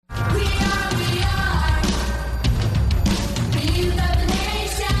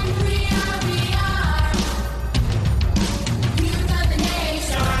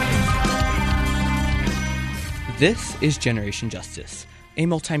This is Generation Justice, a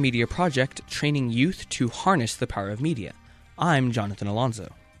multimedia project training youth to harness the power of media. I'm Jonathan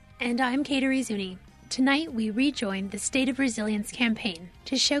Alonzo. And I'm Kateri Zuni. Tonight we rejoin the State of Resilience campaign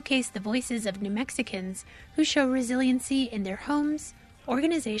to showcase the voices of New Mexicans who show resiliency in their homes,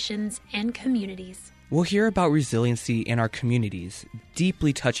 organizations, and communities. We'll hear about resiliency in our communities,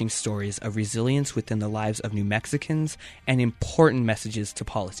 deeply touching stories of resilience within the lives of New Mexicans, and important messages to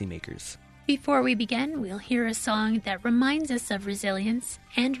policymakers. Before we begin, we'll hear a song that reminds us of resilience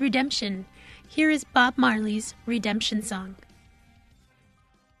and redemption. Here is Bob Marley's Redemption Song.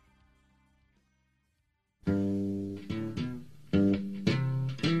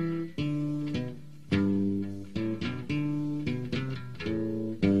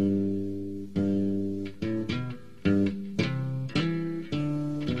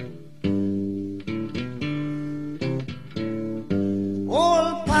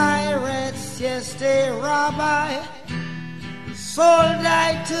 A rabbi sold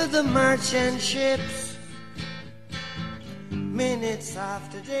I to the merchant ships. Minutes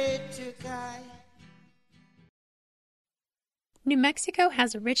after they took I. New Mexico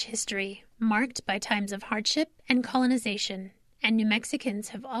has a rich history, marked by times of hardship and colonization, and New Mexicans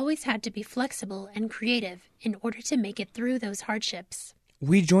have always had to be flexible and creative in order to make it through those hardships.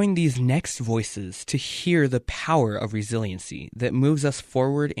 We join these next voices to hear the power of resiliency that moves us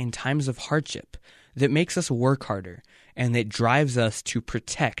forward in times of hardship, that makes us work harder, and that drives us to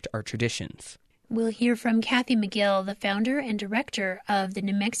protect our traditions. We'll hear from Kathy McGill, the founder and director of the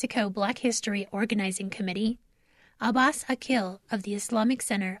New Mexico Black History Organizing Committee, Abbas Akil of the Islamic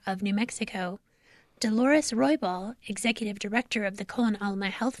Center of New Mexico, Dolores Roybal, executive director of the Con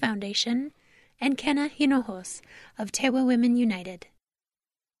Alma Health Foundation, and Kenna Hinojos of Tewa Women United.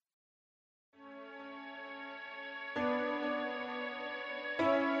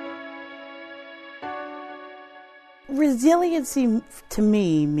 Resiliency to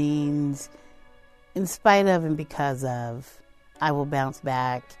me means in spite of and because of, I will bounce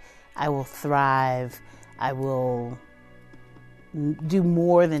back, I will thrive, I will do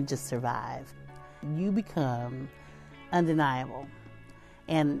more than just survive. You become undeniable.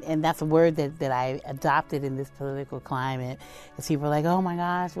 And that's a word that I adopted in this political climate, because people are like, oh my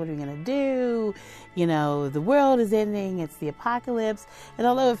gosh, what are we going to do? You know, the world is ending, it's the apocalypse. And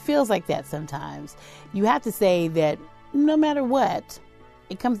although it feels like that sometimes, you have to say that no matter what,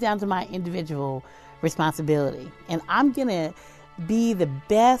 it comes down to my individual responsibility. And I'm going to be the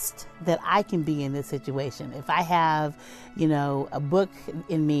best that I can be in this situation. If I have, a book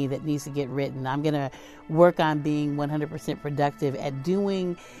in me that needs to get written, I'm going to work on being 100% productive at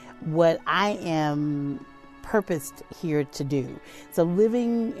doing what I am purposed here to do. So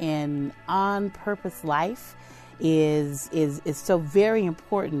living an on-purpose life is so very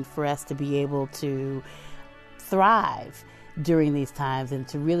important for us to be able to thrive during these times and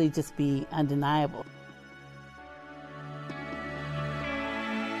to really just be undeniable.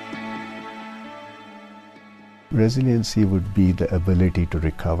 Resiliency would be the ability to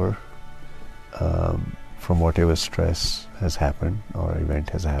recover from whatever stress has happened or event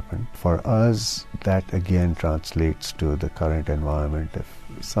has happened. For us, that again translates to the current environment.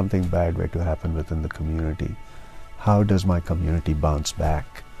 If something bad were to happen within the community, how does my community bounce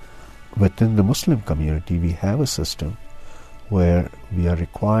back? Within the Muslim community, we have a system where we are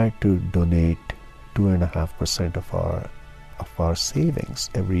required to donate 2.5% of our savings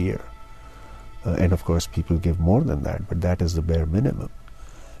every year. And of course, people give more than that, but that is the bare minimum.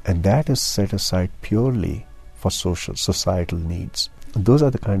 And that is set aside purely for societal needs. Those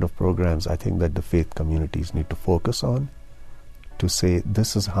are the kind of programs I think that the faith communities need to focus on, to say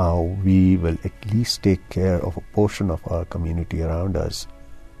this is how we will at least take care of a portion of our community around us,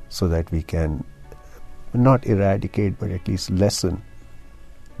 so that we can not eradicate, but at least lessen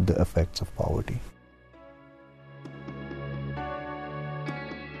the effects of poverty.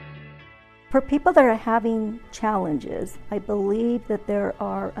 For people that are having challenges, I believe that there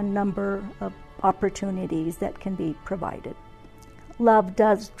are a number of opportunities that can be provided. Love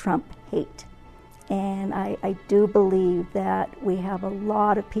does trump hate. And I do believe that we have a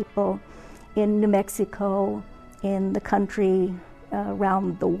lot of people in New Mexico, in the country,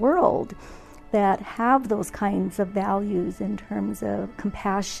 around the world, that have those kinds of values in terms of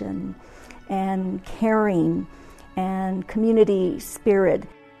compassion and caring and community spirit.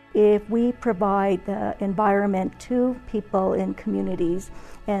 If we provide the environment to people in communities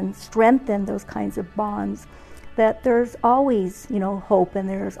and strengthen those kinds of bonds, that there's always, hope and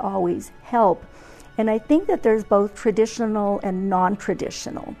there's always help. And I think that there's both traditional and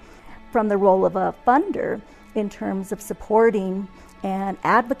non-traditional. From the role of a funder in terms of supporting and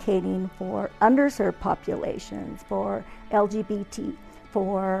advocating for underserved populations, for LGBT,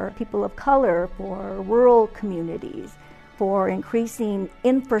 for people of color, for rural communities, for increasing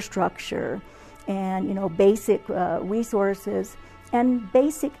infrastructure and, basic resources and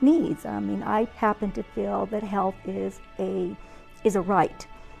basic needs. I mean, I happen to feel that health is a right.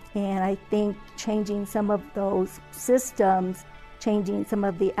 And I think changing some of those systems, changing some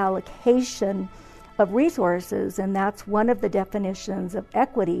of the allocation of resources, and that's one of the definitions of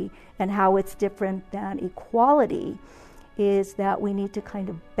equity and how it's different than equality, is that we need to kind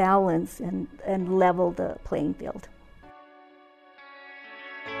of balance and level the playing field.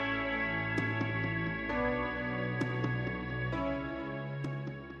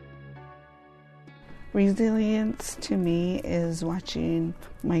 Resilience to me is watching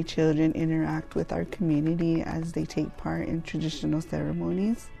my children interact with our community as they take part in traditional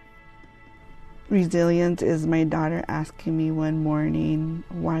ceremonies. Resilience is my daughter asking me one morning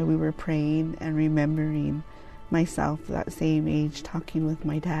why we were praying and remembering myself that same age talking with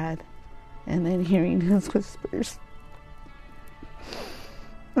my dad and then hearing his whispers.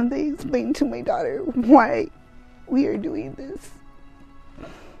 And they explained to my daughter why we are doing this.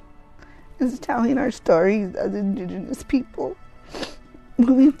 Is telling our stories as Indigenous people,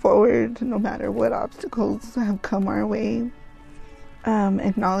 moving forward no matter what obstacles have come our way,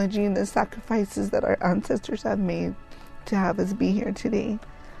 acknowledging the sacrifices that our ancestors have made to have us be here today.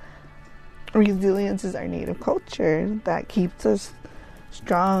 Resilience is our native culture that keeps us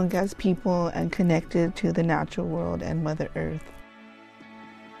strong as people and connected to the natural world and Mother Earth.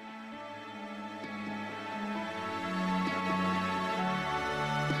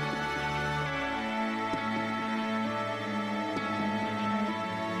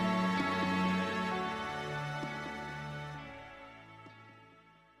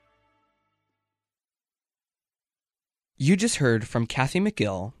 You just heard from Kathy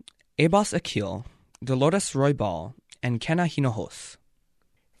McGill, Abbas Akil, Dolores Roybal, and Kenna Hinojosa.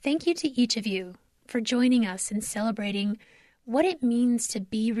 Thank you to each of you for joining us in celebrating what it means to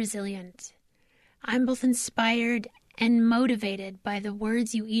be resilient. I'm both inspired and motivated by the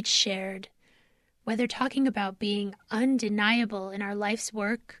words you each shared, whether talking about being undeniable in our life's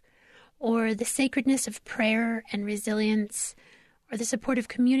work, or the sacredness of prayer and resilience, or the support of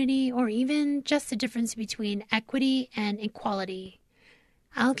community, or even just the difference between equity and equality.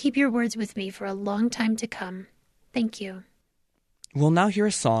 I'll keep your words with me for a long time to come. Thank you. We'll now hear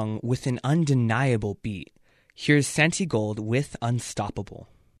a song with an undeniable beat. Here's Santi Gold with Unstoppable.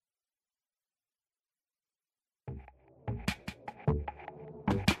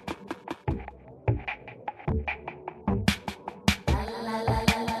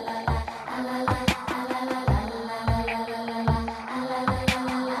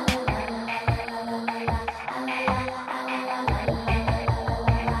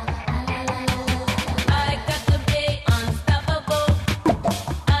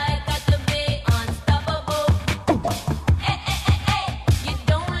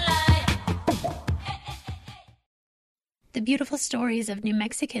 The beautiful stories of New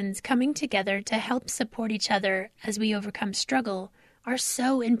Mexicans coming together to help support each other as we overcome struggle are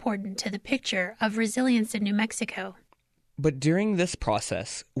so important to the picture of resilience in New Mexico. But during this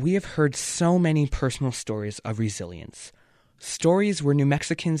process, we have heard so many personal stories of resilience. Stories where New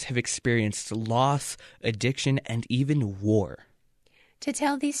Mexicans have experienced loss, addiction, and even war. To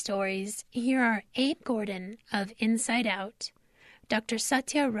tell these stories, here are Abe Gordon of Inside Out, Dr.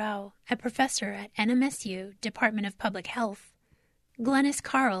 Satya Rao, a professor at NMSU Department of Public Health, Glennis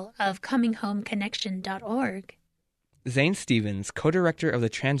Carl of ComingHomeConnection.org, Zane Stevens, co-director of the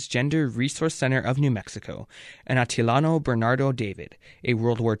Transgender Resource Center of New Mexico, and Atilano Bernardo David, a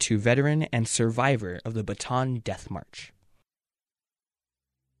World War II veteran and survivor of the Bataan Death March.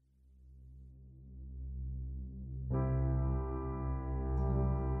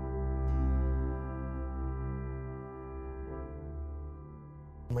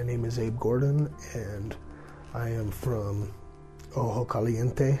 My name is Abe Gordon, and I am from Ojo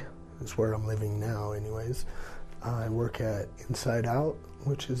Caliente. That's where I'm living now anyways. I work at Inside Out,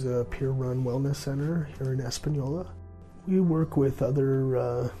 which is a peer-run wellness center here in Espanola. We work with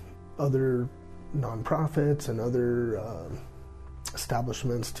other nonprofits and other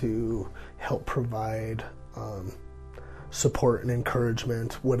establishments to help provide support and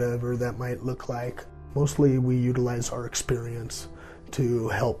encouragement, whatever that might look like. Mostly we utilize our experience to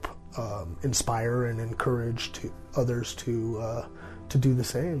help inspire and encourage others to do the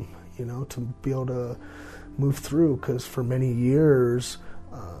same, to be able to move through, because for many years,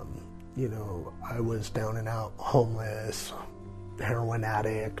 I was down and out, homeless, heroin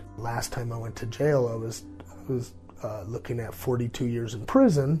addict. Last time I went to jail, I was looking at 42 years in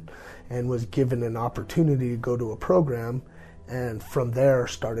prison, and was given an opportunity to go to a program, and from there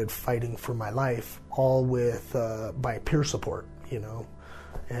started fighting for my life, all with by peer support,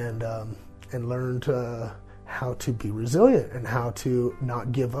 and learned how to be resilient and how to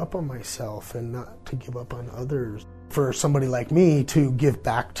not give up on myself and not to give up on others. For somebody like me to give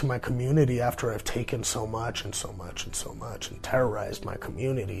back to my community after I've taken so much and so much and so much and terrorized my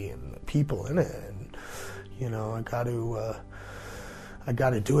community and the people in it, and I got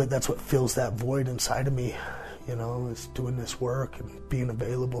to do it. That's what fills that void inside of me, is doing this work and being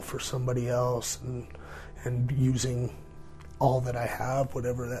available for somebody else and using all that I have,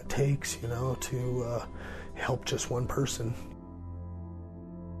 whatever that takes, to help just one person.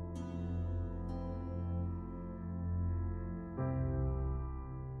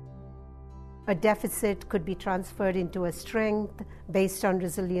 A deficit could be transferred into a strength based on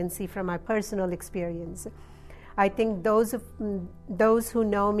resiliency from my personal experience. I think those who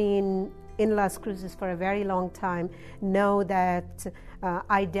know me in Las Cruces for a very long time know that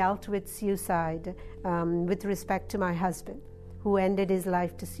I dealt with suicide with respect to my husband, who ended his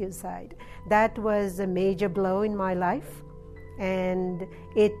life to suicide. That was a major blow in my life, and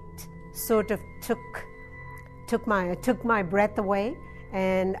it sort of took my breath away,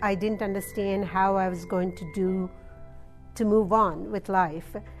 and I didn't understand how I was going to move on with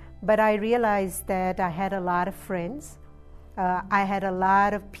life. But I realized that I had a lot of friends. I had a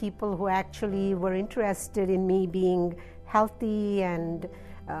lot of people who actually were interested in me being healthy and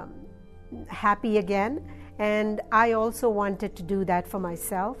happy again. And I also wanted to do that for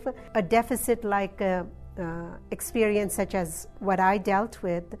myself. A deficit like experience such as what I dealt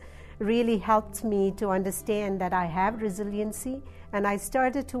with really helped me to understand that I have resiliency. And I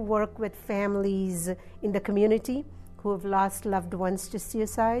started to work with families in the community who have lost loved ones to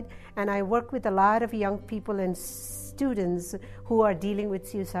suicide. And I work with a lot of young people and students who are dealing with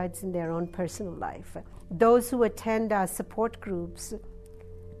suicides in their own personal life. Those who attend our support groups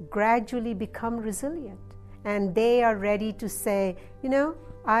gradually become resilient. And they are ready to say,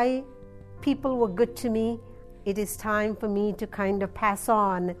 people were good to me. It is time for me to kind of pass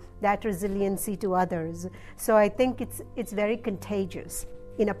on that resiliency to others. So I think it's very contagious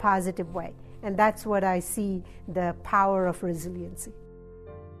in a positive way. And that's what I see, the power of resiliency.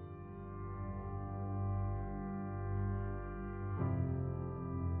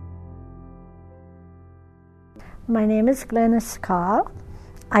 My name is Glenys Carr.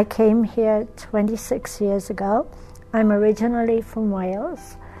 I came here 26 years ago. I'm originally from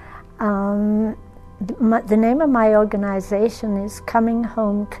Wales. The name of my organization is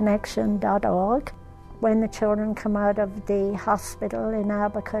cominghomeconnection.org. When the children come out of the hospital in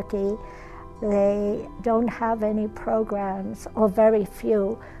Albuquerque, they don't have any programs, or very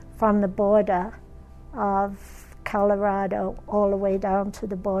few, from the border of Colorado all the way down to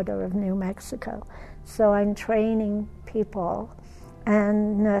the border of New Mexico. So I'm training people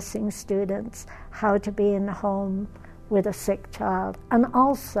and nursing students how to be in the home with a sick child, and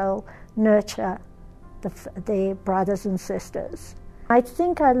also nurture the brothers and sisters. I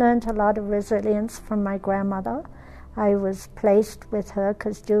think I learned a lot of resilience from my grandmother. I was placed with her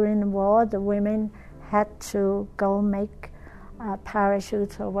because during the war the women had to go make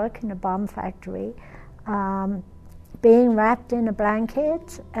parachutes or work in a bomb factory. Being wrapped in a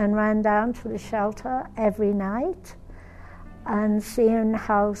blanket and ran down to the shelter every night, and seeing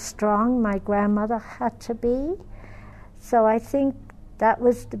how strong my grandmother had to be. So I think that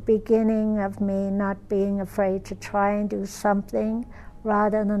was the beginning of me not being afraid to try and do something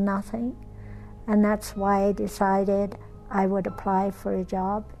rather than nothing. And that's why I decided I would apply for a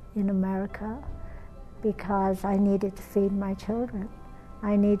job in America, because I needed to feed my children.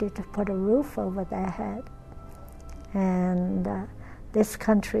 I needed to put a roof over their head. And this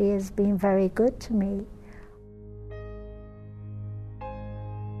country has been very good to me.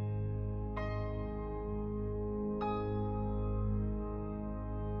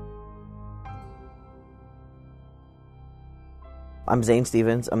 I'm Zane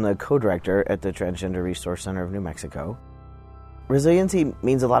Stevens. I'm the co-director at the Transgender Resource Center of New Mexico. Resiliency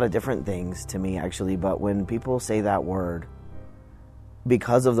means a lot of different things to me, actually, but when people say that word,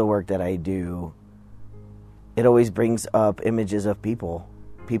 because of the work that I do, it always brings up images of people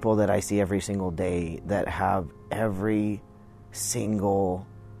that I see every single day that have every single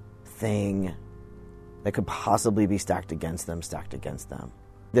thing that could possibly be stacked against them.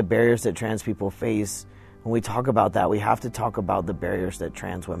 The barriers that trans people face, when we talk about that, we have to talk about the barriers that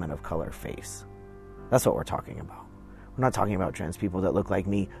trans women of color face. That's what we're talking about. We're not talking about trans people that look like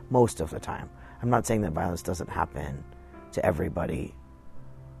me most of the time. I'm not saying that violence doesn't happen to everybody.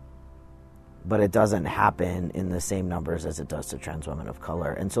 but it doesn't happen in the same numbers as it does to trans women of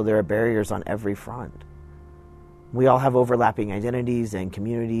color. And so there are barriers on every front. We all have overlapping identities and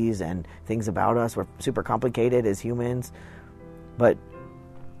communities and things about us. We're super complicated as humans. But,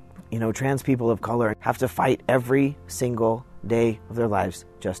 trans people of color have to fight every single day of their lives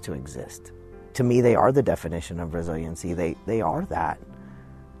just to exist. To me, they are the definition of resiliency. They are that.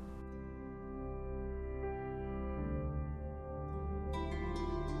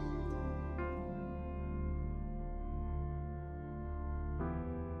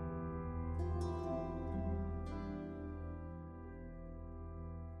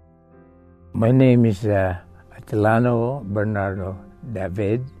 My name is Atilano Bernardo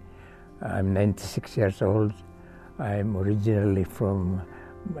David. I'm 96 years old. I'm originally from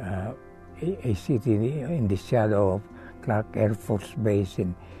a city in the shadow of Clark Air Force Base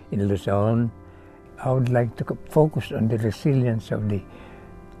in Luzon. I would like to focus on the resilience of the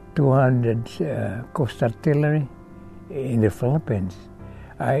 200 Coast Artillery in the Philippines.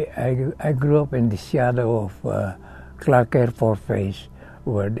 I grew up in the shadow of Clark Air Force Base,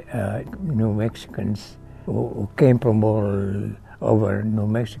 where New Mexicans who came from all over New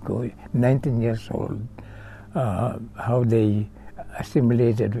Mexico, 19 years old, how they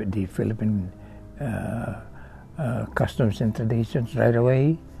assimilated with the Philippine customs and traditions right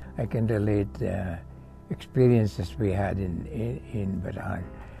away. I can relate experiences we had in Bataan.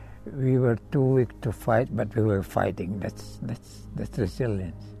 We were too weak to fight, but we were fighting. That's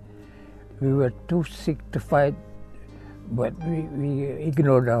resilience. We were too sick to fight, but we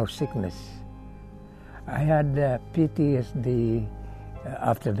ignored our sickness. I had PTSD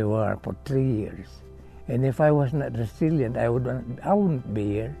after the war for 3 years. And if I was not resilient, I wouldn't be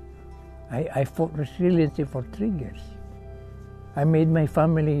here. I fought resiliency for 3 years. I made my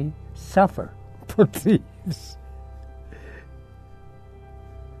family suffer for 3 years.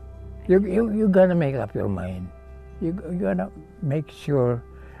 You gotta make up your mind. You gotta make sure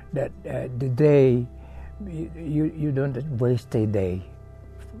that the day you don't waste a day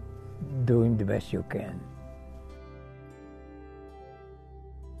doing the best you can.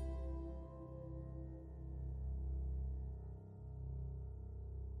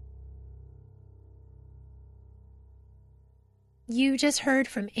 You just heard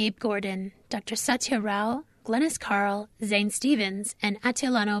from Abe Gordon, Dr. Satya Rao, Glennis Carl, Zane Stevens, and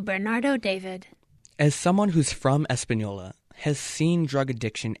Atilano Bernardo David. As someone who's from Espanola, has seen drug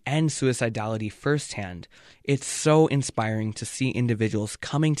addiction and suicidality firsthand, it's so inspiring to see individuals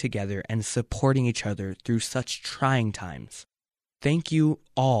coming together and supporting each other through such trying times. Thank you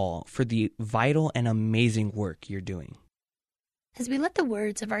all for the vital and amazing work you're doing. As we let the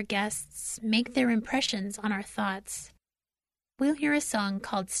words of our guests make their impressions on our thoughts, we'll hear a song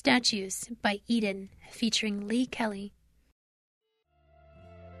called Statues by Eden, featuring Lee Kelly.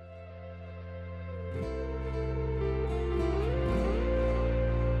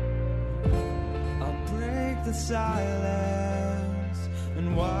 The silence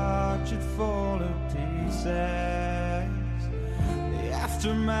and watch it fall to pieces. The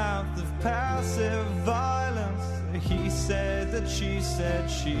aftermath of passive violence. He said that she said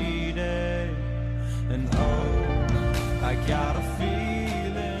she did. And oh, I got a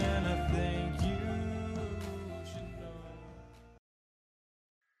feeling I think you should know.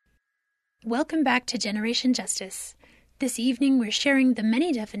 Welcome back to Generation Justice. This evening, we're sharing the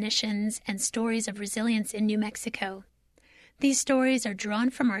many definitions and stories of resilience in New Mexico. These stories are drawn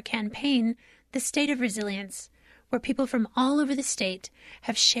from our campaign, The State of Resilience, where people from all over the state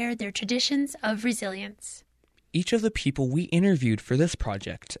have shared their traditions of resilience. Each of the people we interviewed for this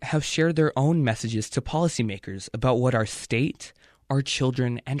project have shared their own messages to policymakers about what our state, our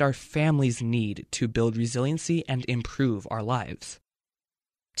children, and our families need to build resiliency and improve our lives.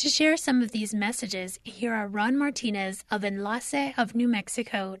 To share some of these messages, here are Ron Martinez of Enlace of New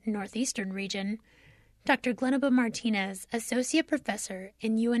Mexico, Northeastern Region, Dr. Glenaba Martinez, Associate Professor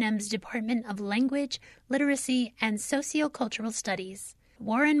in UNM's Department of Language, Literacy, and Sociocultural Studies,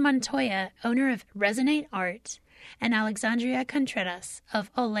 Warren Montoya, owner of Resonate Art, and Alexandria Contreras of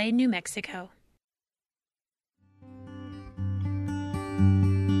Ole, New Mexico.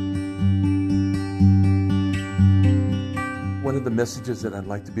 One of the messages that I'd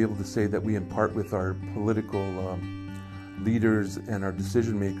like to be able to say that we impart with our political leaders and our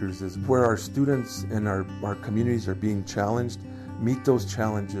decision makers is where our students and our communities are being challenged, meet those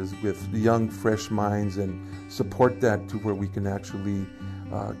challenges with young, fresh minds and support that to where we can actually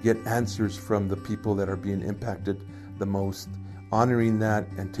get answers from the people that are being impacted the most, honoring that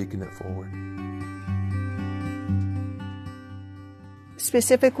and taking it forward.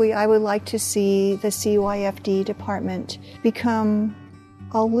 Specifically, I would like to see the CYFD department become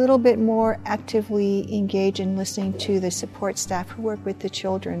a little bit more actively engage in listening to the support staff who work with the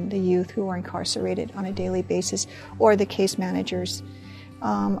children, the youth who are incarcerated on a daily basis, or the case managers.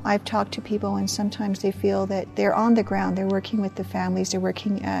 I've talked to people, and sometimes they feel that they're on the ground, they're working with the families, they're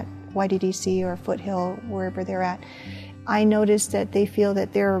working at YDDC or Foothill, wherever they're at. I notice that they feel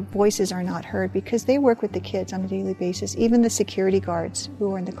that their voices are not heard because they work with the kids on a daily basis. Even the security guards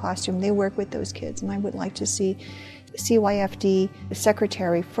who are in the classroom, they work with those kids, and I would like to see CYFD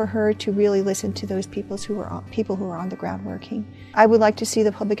secretary for her to really listen to those people who are on the ground working. I would like to see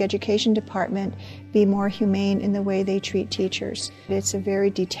the public education department be more humane in the way they treat teachers. It's a very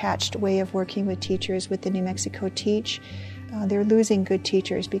detached way of working with teachers with the New Mexico Teach. They're losing good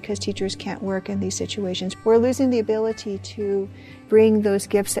teachers because teachers can't work in these situations. We're losing the ability to bring those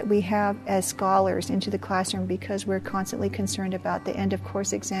gifts that we have as scholars into the classroom because we're constantly concerned about the end of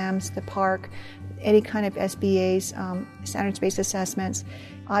course exams, the PARCC, any kind of SBA's, standards-based assessments.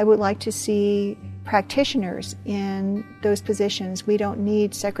 I would like to see practitioners in those positions. We don't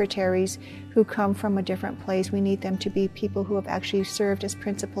need secretaries who come from a different place. We need them to be people who have actually served as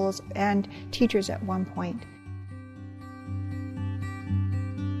principals and teachers at one point.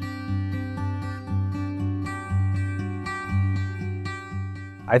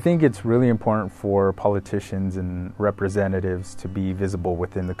 I think it's really important for politicians and representatives to be visible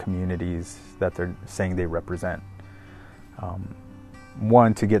within the communities that they're saying they represent.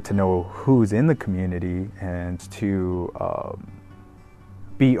 One, to get to know who's in the community, and to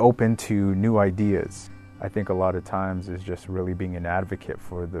be open to new ideas. I think a lot of times is just really being an advocate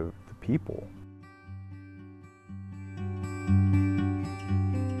for the people.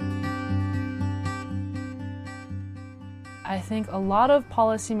 I think a lot of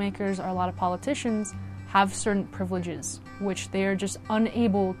policymakers or a lot of politicians have certain privileges which they are just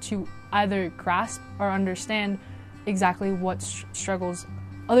unable to either grasp or understand exactly what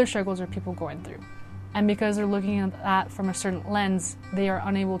other struggles are people going through. And because they're looking at that from a certain lens, they are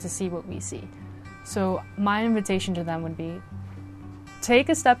unable to see what we see. So my invitation to them would be, take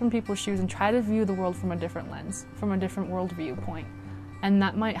a step in people's shoes and try to view the world from a different lens, from a different world viewpoint. And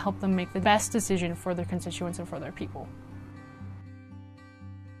that might help them make the best decision for their constituents and for their people.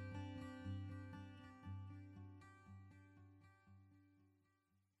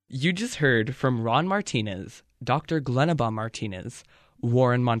 You just heard from Ron Martinez, Dr. Glenaba Martinez,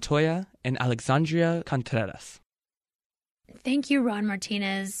 Warren Montoya, and Alexandria Contreras. Thank you, Ron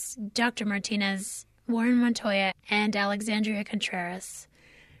Martinez, Dr. Martinez, Warren Montoya, and Alexandria Contreras,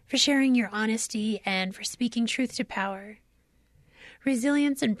 for sharing your honesty and for speaking truth to power.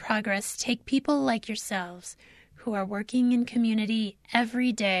 Resilience and progress take people like yourselves who are working in community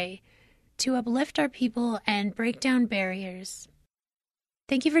every day to uplift our people and break down barriers.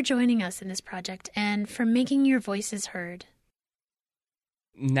 Thank you for joining us in this project and for making your voices heard.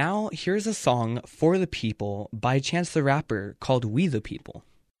 Now, here's a song for the people by Chance the Rapper called We the People.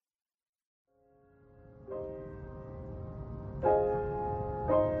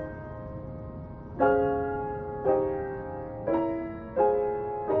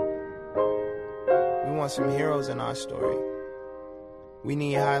 We want some heroes in our story. We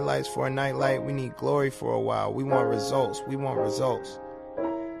need highlights for a nightlight. We need glory for a while. We want results. We want results.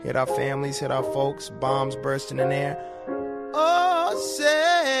 Hit our families, hit our folks, bombs bursting in air. Oh,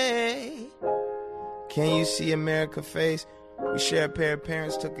 say, can you see America face? We share a pair of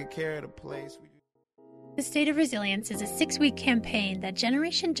parents, took good care of the place. The State of Resilience is a 6-week campaign that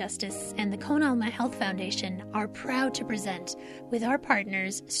Generation Justice and the Kona Alma Health Foundation are proud to present with our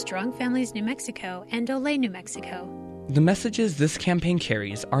partners Strong Families New Mexico and Olé New Mexico. The messages this campaign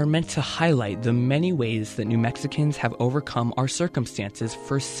carries are meant to highlight the many ways that New Mexicans have overcome our circumstances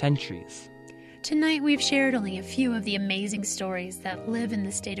for centuries. Tonight we've shared only a few of the amazing stories that live in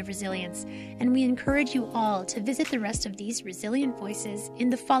the State of Resilience, and we encourage you all to visit the rest of these resilient voices in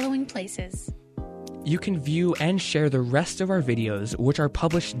the following places. You can view and share the rest of our videos, which are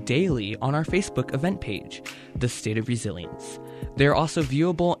published daily on our Facebook event page, The State of Resilience. They are also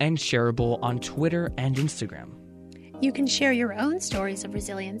viewable and shareable on Twitter and Instagram. You can share your own stories of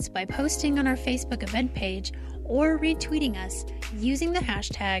resilience by posting on our Facebook event page or retweeting us using the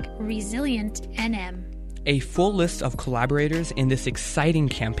hashtag ResilientNM. A full list of collaborators in this exciting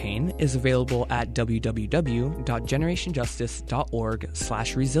campaign is available at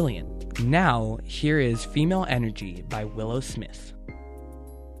www.generationjustice.org/resilient. Now, here is Female Energy by Willow Smith.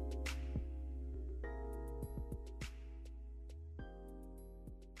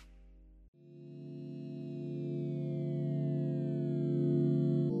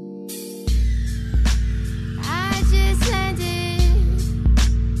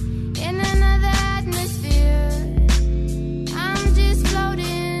 Floating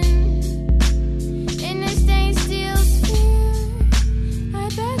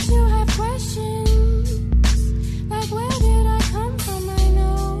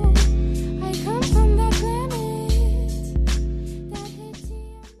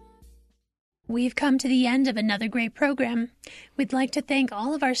We've come to the end of another great program. We'd like to thank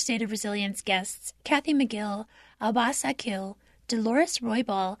all of our State of Resilience guests, Kathy McGill, Abbas Akil, Dolores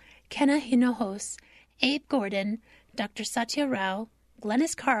Roybal, Kenna Hinojos, Abe Gordon, Dr. Satya Rao,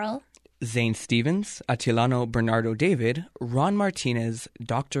 Glennis Carl, Zane Stevens, Atilano Bernardo David, Ron Martinez,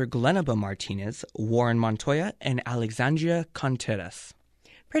 Dr. Glenaba Martinez, Warren Montoya, and Alexandria Contreras.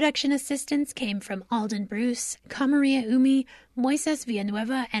 Production assistance came from Alden Bruce, Camaria Umi, Moises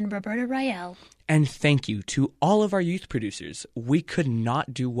Villanueva, and Roberta Rael. And thank you to all of our youth producers. We could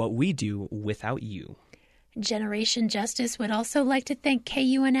not do what we do without you. Generation Justice would also like to thank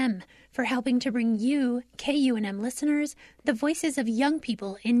KUNM for helping to bring you, KUNM listeners, the voices of young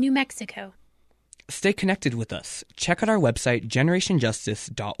people in New Mexico. Stay connected with us. Check out our website,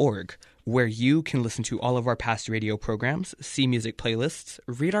 generationjustice.org, where you can listen to all of our past radio programs, see music playlists,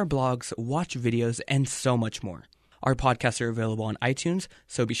 read our blogs, watch videos, and so much more. Our podcasts are available on iTunes,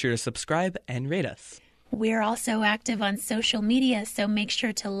 so be sure to subscribe and rate us. We're also active on social media, so make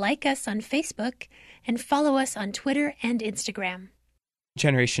sure to like us on Facebook and follow us on Twitter and Instagram.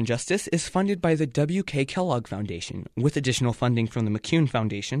 Generation Justice is funded by the W.K. Kellogg Foundation, with additional funding from the McCune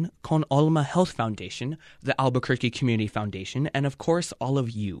Foundation, Con Alma Health Foundation, the Albuquerque Community Foundation, and of course all of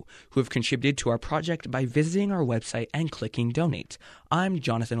you who have contributed to our project by visiting our website and clicking Donate. I'm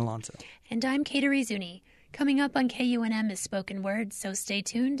Jonathan Alonso. And I'm Kateri Zuni. Coming up on KUNM is Spoken Word, so stay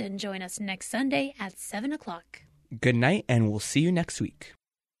tuned and join us next Sunday at 7 o'clock. Good night, and we'll see you next week.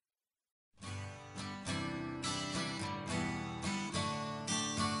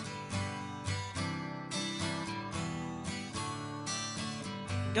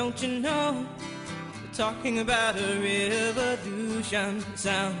 Don't you know, we're talking about a revolution. It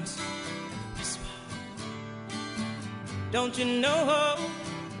sounds whisper. Don't you know,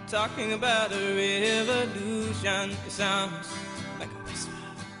 we're talking about a revolution. It sounds like a whisper.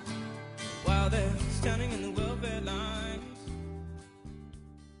 While they're standing in the welfare lines.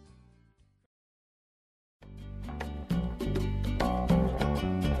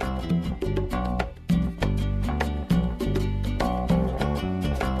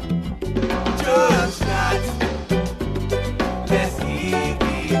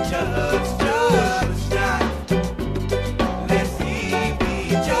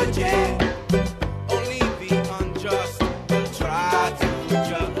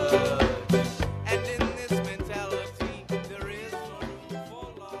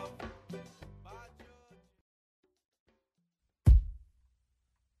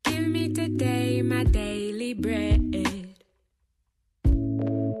 Today my daily bread.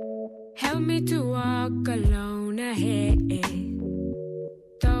 Help me to walk alone ahead.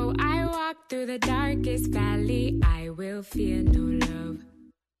 Though I walk through the darkest valley, I will fear no love.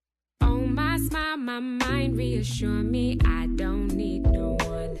 Oh, my smile, my mind reassure me I don't need no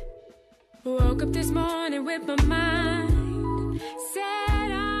one. Woke up this morning with my mind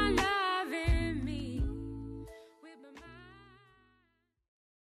set on loving me. With my mind.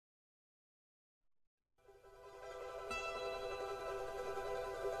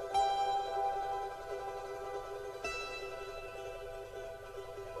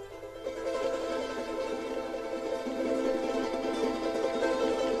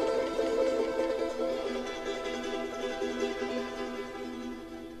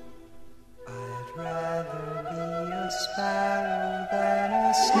 Sparrow than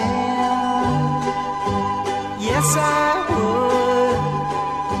a snail. Yes, I would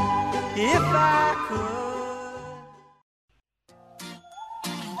if I could.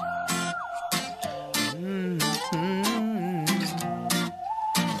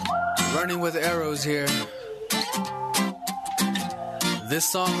 Running with Arrows here. This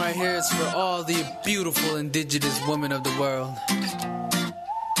song right here is for all the beautiful indigenous women of the world.